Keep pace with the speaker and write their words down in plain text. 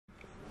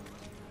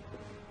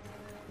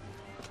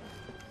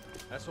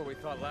That's what we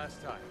thought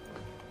last time.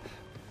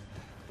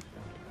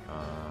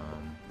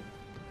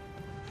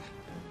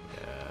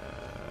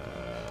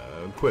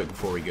 Quick,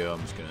 before we go,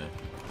 I'm just gonna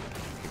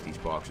get these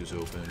boxes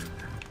open.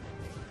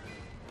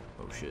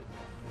 Oh shit.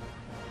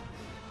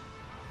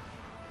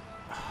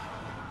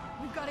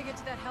 We've got to get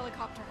to that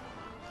helicopter.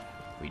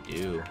 We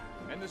do.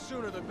 And the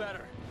sooner the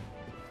better.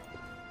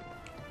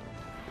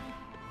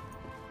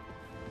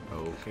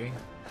 Okay.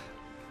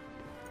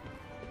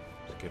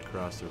 Let's get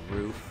across the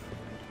roof.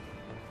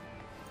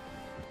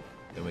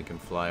 Then we can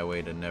fly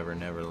away to Never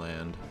Never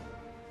Land.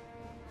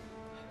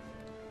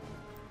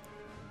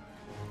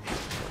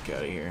 Look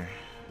out of here.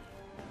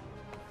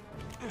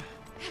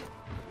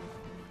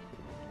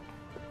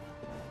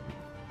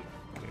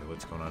 Okay,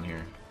 what's going on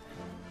here?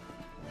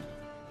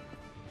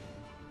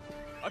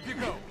 Up you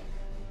go.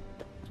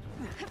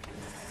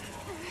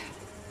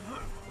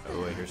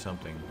 Oh, I hear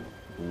something.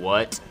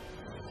 What?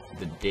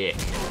 The dick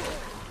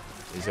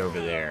is over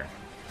there.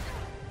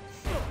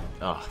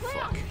 Oh,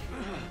 fuck.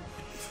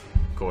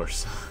 Of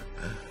course.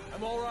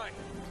 I'm all right.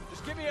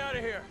 Just get me out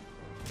of here.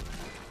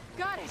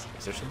 Got it.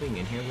 Is there something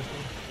in here with me?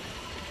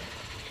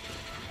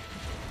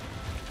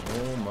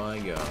 Oh my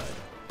god.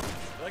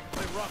 You like to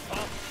play rough,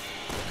 huh?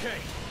 Okay.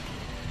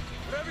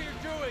 Whatever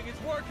you're doing,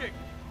 it's working.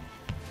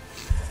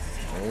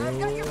 I've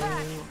got your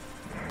back.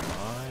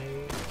 My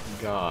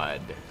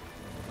god.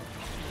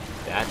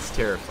 That's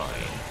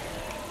terrifying.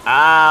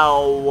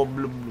 Ow!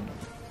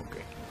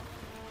 Okay.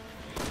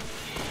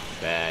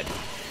 Bad.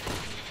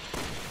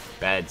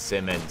 Bad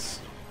Simmons.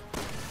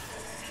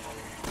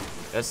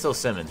 That's still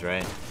Simmons,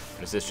 right?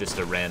 Or is this just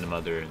a random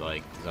other,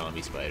 like,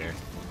 zombie spider?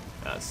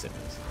 Ah, it's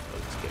Simmons. Oh,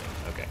 just kidding.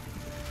 Okay.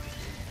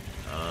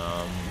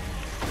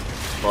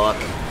 Fuck.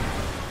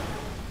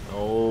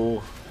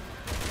 Oh.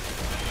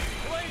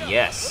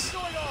 Yes.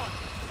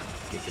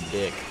 Get the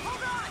dick.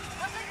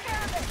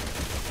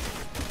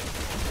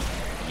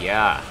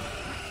 Yeah.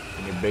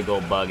 And your big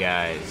old bug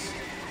eyes.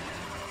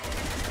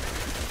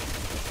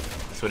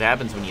 That's what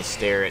happens when you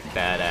stare at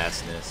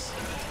badassness.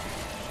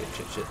 Shit,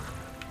 shit, shit.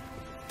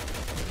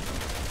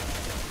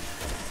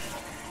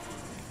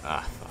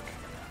 Ah, fuck.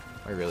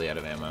 Am I really out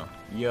of ammo?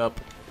 Yup.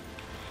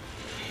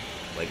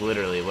 Like,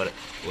 literally, what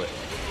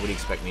do you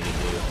expect me to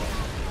do?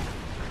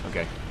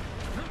 Okay.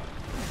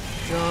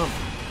 Jump!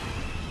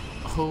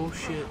 Oh,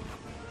 shit.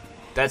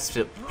 That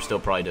still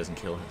probably doesn't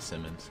kill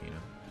Simmons, you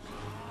know.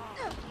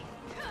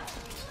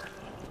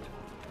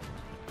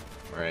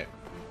 Alright.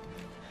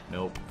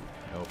 Nope.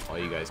 Nope. All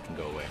you guys can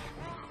go away.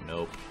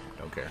 Nope.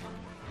 Don't care.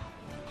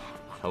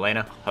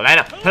 Helena!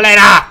 Helena!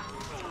 Helena!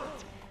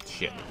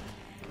 Shit.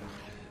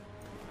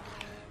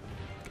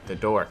 The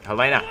door.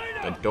 Helena!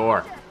 The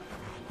door.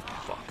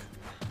 Fuck.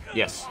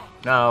 Yes.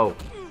 No.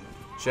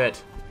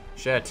 Shit.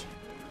 Shit.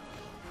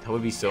 That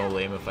would be so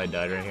lame if I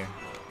died right here.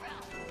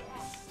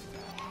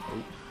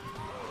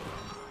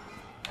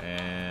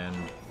 And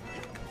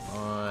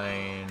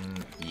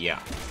fine. Yeah.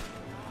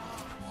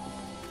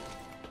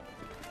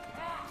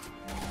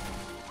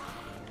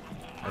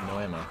 I have no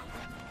ammo.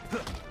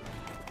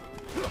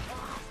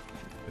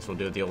 Guess we'll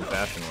do it the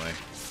old-fashioned way.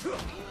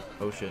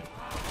 Oh shit.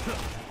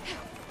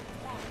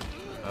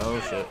 Oh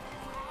shit.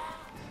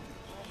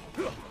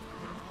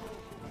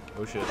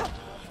 Oh shit.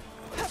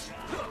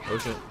 Oh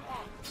shit.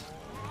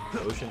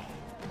 Oh shit.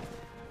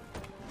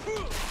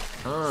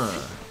 Huh.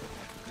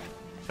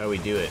 That's how we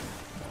do it.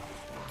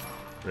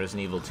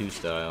 Resident Evil 2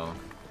 style.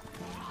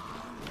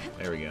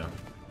 There we go.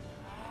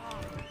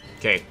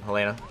 Okay,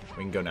 Helena,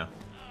 we can go now.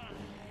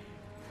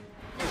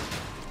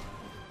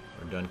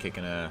 We're done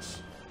kicking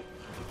ass.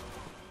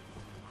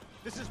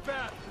 This is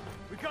bad.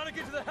 We gotta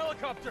get to the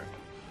helicopter.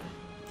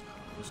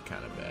 It was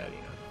kind of bad, you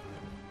know.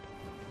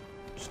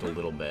 Just a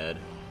little bad.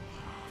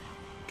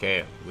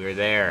 Okay, we're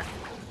there.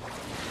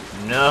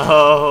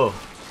 No!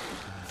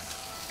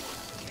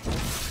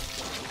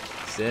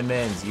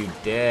 Simmons, you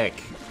dick.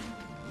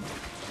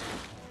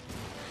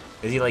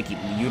 Is he like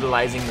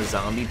utilizing the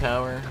zombie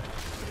power?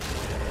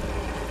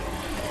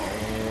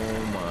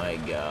 Oh my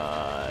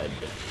god.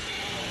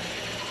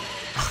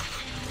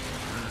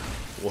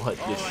 What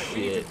the shit?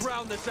 We need to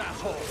ground this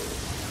asshole.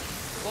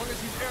 As long as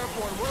he's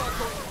airborne, we're all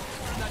going.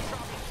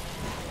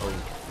 Oh.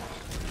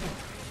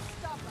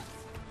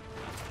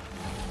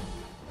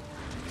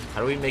 How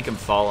do we make him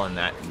fall on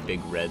that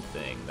big red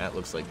thing? That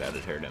looks like that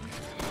would hurt him.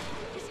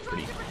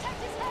 Pretty.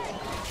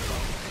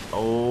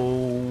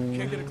 Oh.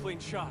 Can't get a clean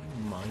shot.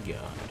 My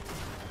god.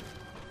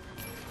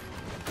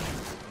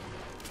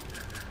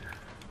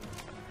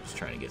 Just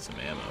trying to get some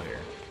ammo here.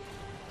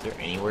 Is there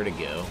anywhere to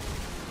go?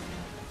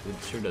 It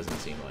sure doesn't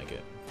seem like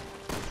it.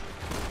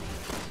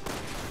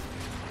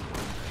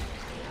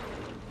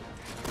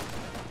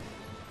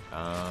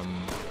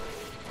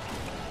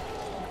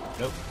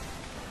 Nope.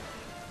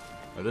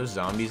 Are those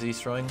zombies he's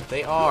throwing?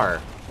 They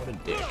are! What a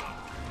dick.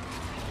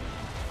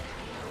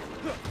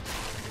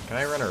 Can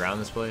I run around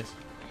this place?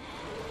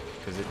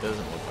 Because it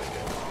doesn't look like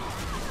it.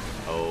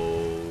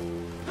 Oh.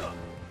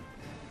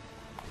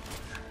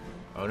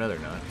 Oh, no, they're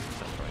not. He's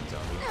not throwing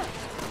zombies.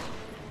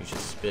 He's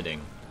just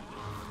spitting.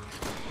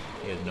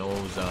 He has no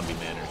zombie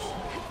manners.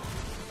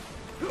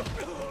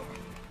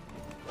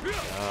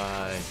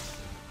 Die.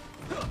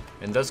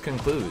 And thus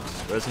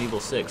concludes Resident Evil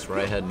 6, where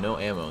I had no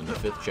ammo in the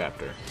 5th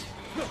chapter.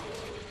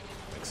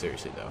 Like,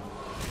 seriously, though.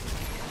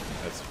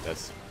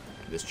 That's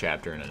this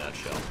chapter in a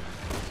nutshell.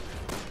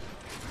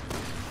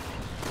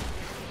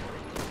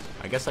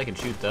 I guess I can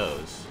shoot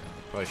those.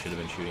 Probably should have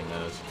been shooting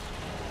those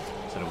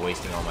instead of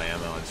wasting all my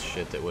ammo on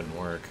shit that wouldn't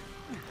work.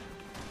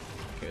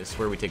 Okay, this is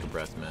where we take a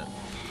breath mint.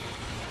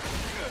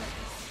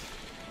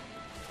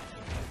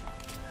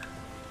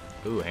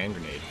 Ooh, hand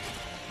grenade.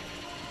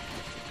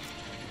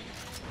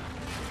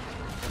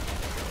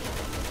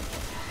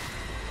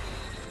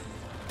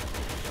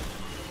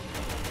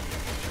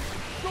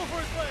 Go for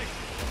his leg!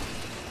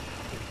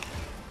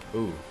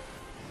 Ooh.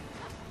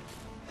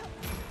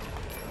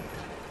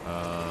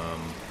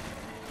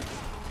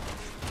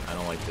 I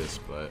don't like this,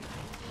 but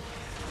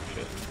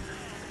shit.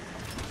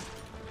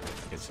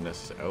 It's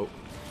necessary. Oh,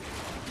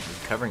 he's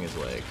covering his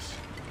legs.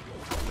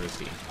 Where is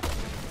he?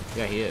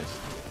 Yeah, he is.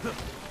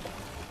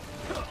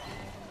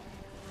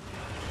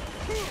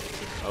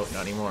 Oh,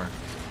 not anymore.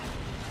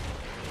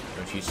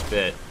 Don't you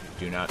spit.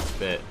 Do not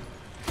spit.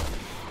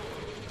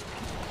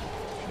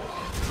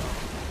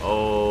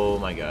 Oh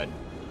my god.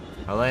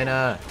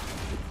 Helena!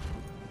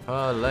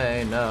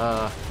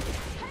 Helena!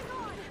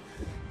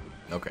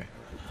 Okay.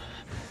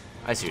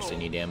 I seriously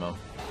need ammo.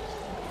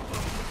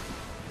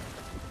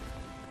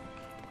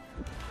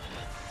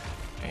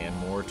 And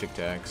more Tic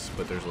Tacs,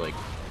 but there's like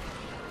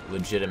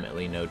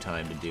legitimately no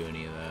time to do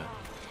any of that.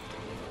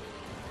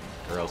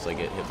 Or else I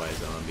get hit by a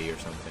zombie or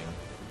something.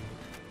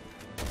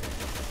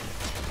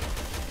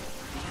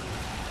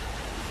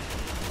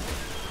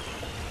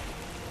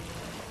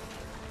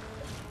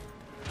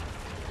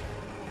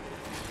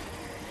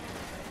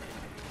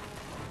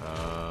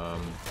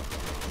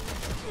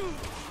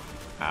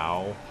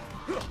 Ow.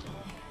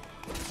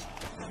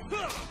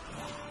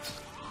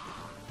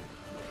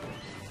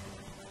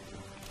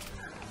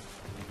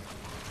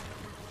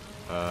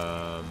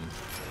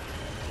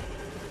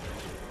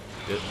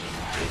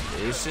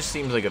 This just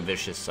seems like a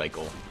vicious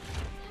cycle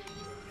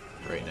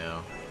right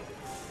now.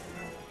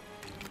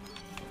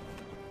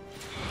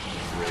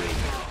 Really.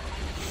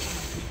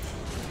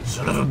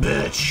 Son of a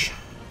bitch!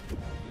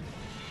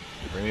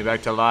 Bring me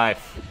back to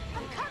life.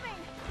 I'm coming.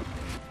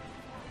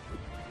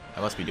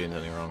 I must be doing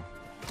something wrong.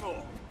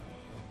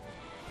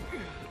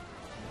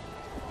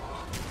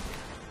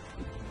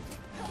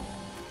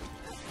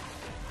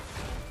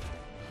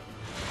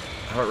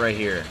 How about right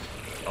here?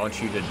 I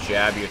want you to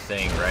jab your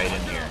thing right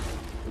in here.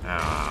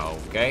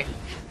 Okay.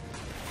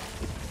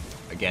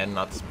 Again,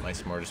 not my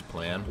smartest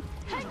plan.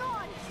 Hang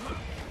on.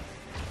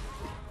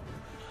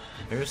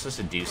 Maybe we're supposed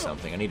to do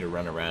something. I need to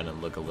run around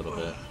and look a little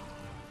bit.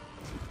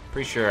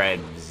 Pretty sure I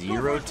had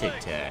 0 Tic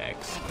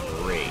Tacs.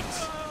 Great.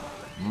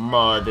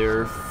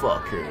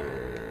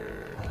 Motherfucker.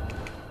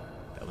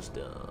 That was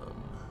dumb.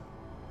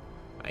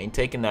 I ain't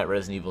taking that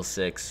Resident Evil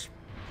 6.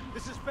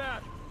 This is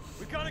bad.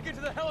 We gotta get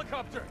to the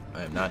helicopter.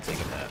 I am not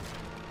taking that.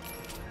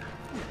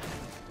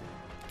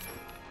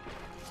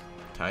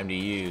 Time to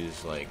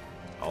use, like,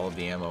 all of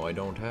the ammo I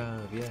don't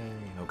have. Yay.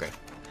 Okay.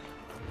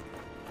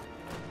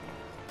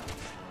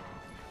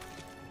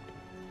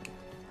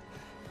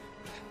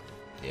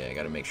 Yeah, I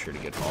gotta make sure to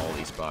get all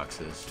these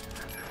boxes.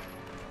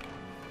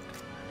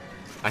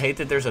 I hate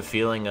that there's a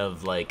feeling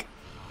of, like,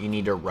 you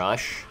need to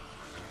rush,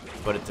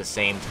 but at the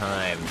same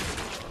time,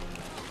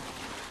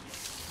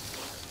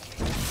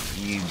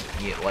 you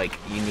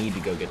need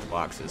to go get the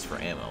boxes for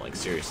ammo, like,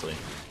 seriously.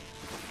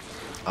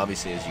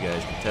 Obviously, as you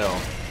guys can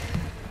tell,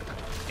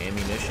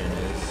 ammunition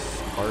is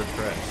hard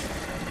pressed.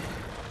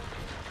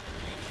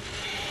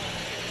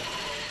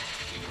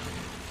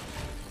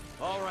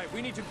 Alright,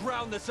 we need to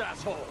ground this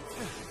asshole.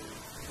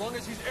 As long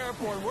as he's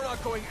airborne, we're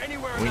not going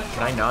anywhere. Wait,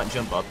 can I not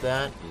jump up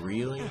that?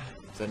 Really?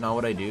 Is that not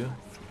what I do?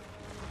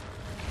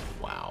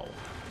 Wow.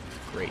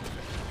 Great.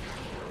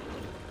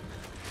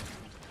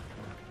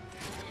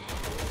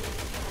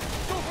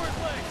 Go for his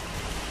leg.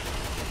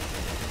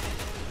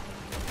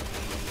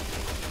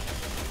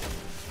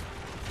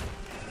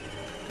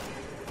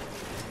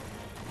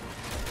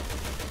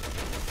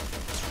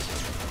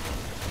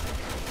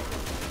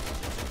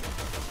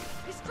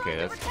 Okay,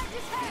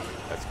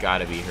 that's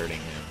gotta be hurting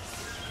him.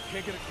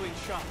 Can't get a clean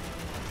shot.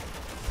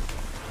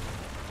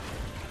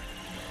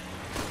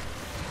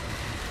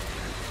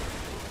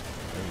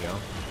 There we go.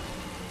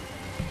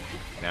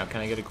 Now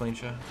can I get a clean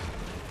shot?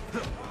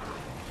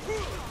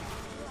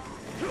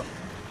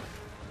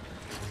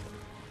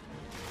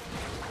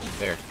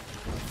 There.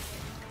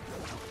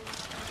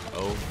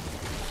 Oh.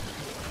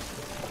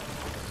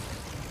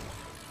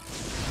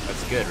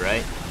 That's good,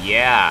 right?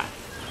 Yeah.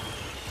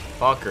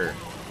 Fucker.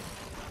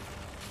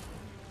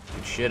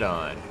 Good shit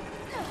on.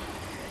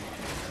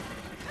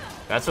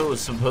 That's what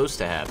was supposed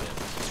to happen.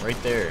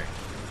 Right there.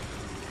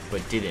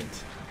 But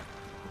didn't.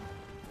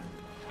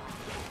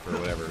 For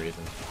whatever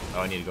reason.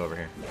 Oh, I need to go over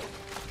here.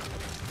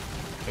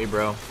 Hey,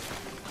 bro.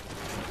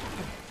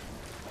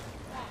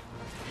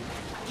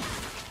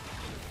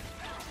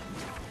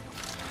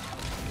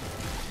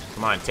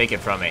 Come on, take it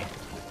from me.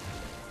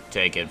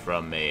 Take it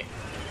from me.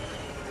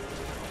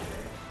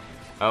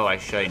 Oh,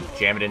 should I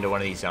jam it into one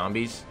of these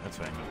zombies? That's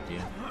what I need to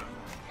do.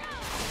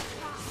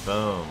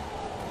 Boom.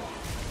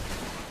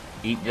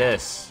 Eat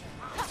this.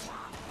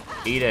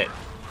 Eat it.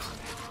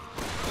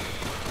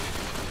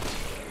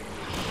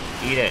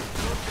 Eat it.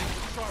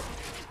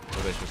 What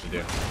am I supposed to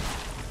do?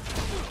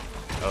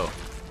 Oh.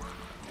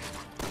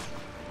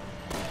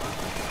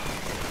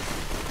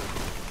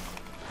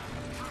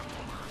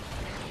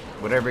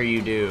 Whatever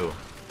you do,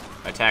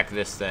 attack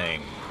this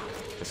thing.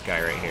 This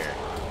guy right here.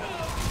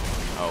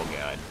 Oh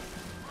god.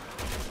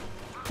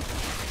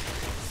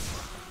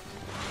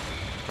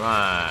 Come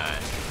on.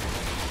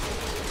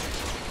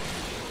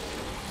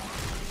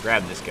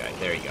 Grab this guy.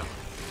 There you go.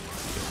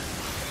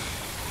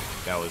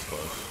 That was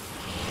close.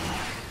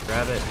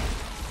 Grab it.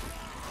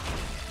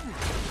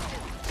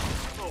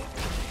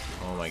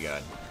 Oh my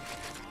god.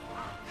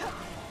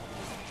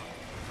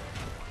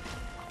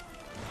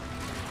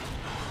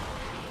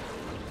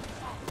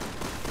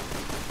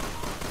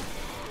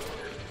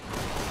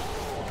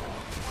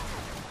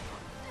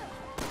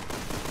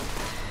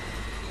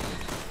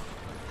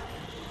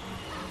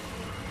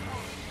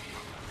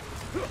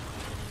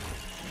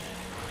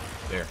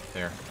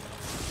 There.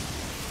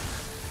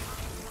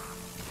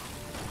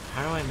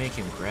 How do I make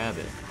him grab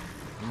it?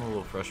 I'm a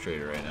little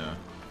frustrated right now,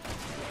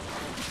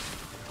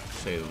 to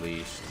say the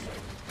least.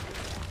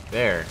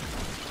 There.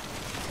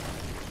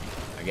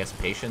 I guess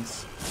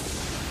patience.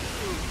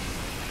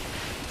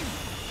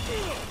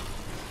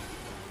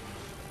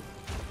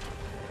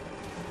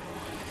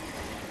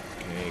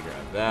 Okay,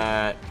 grab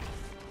that.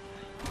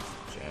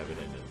 Jab it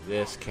into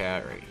this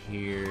cat right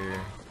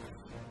here.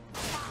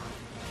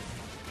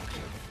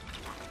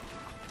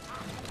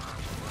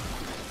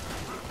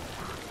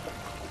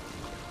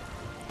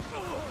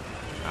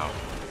 Ow.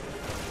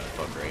 That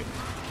felt great.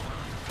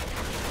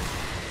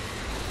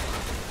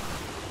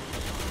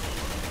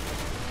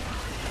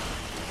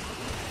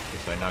 Okay,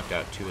 so I knocked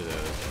out 2 of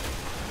those.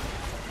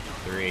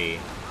 3.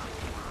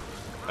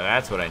 Oh,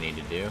 that's what I need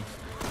to do.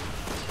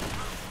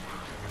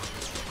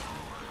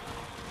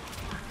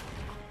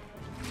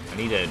 I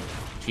need to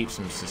keep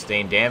some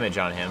sustained damage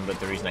on him, but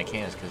the reason I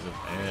can't is because of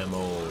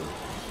ammo.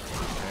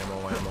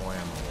 Ammo.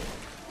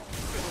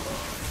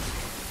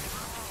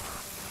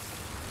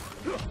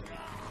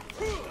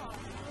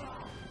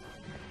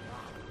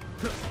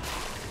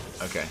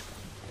 Okay.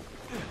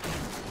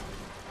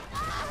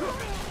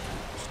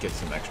 Just get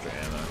some extra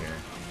ammo here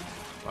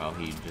while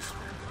he just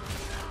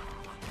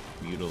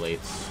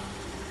mutilates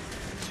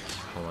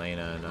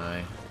Helena and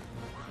I.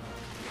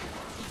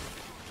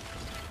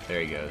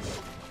 There he goes.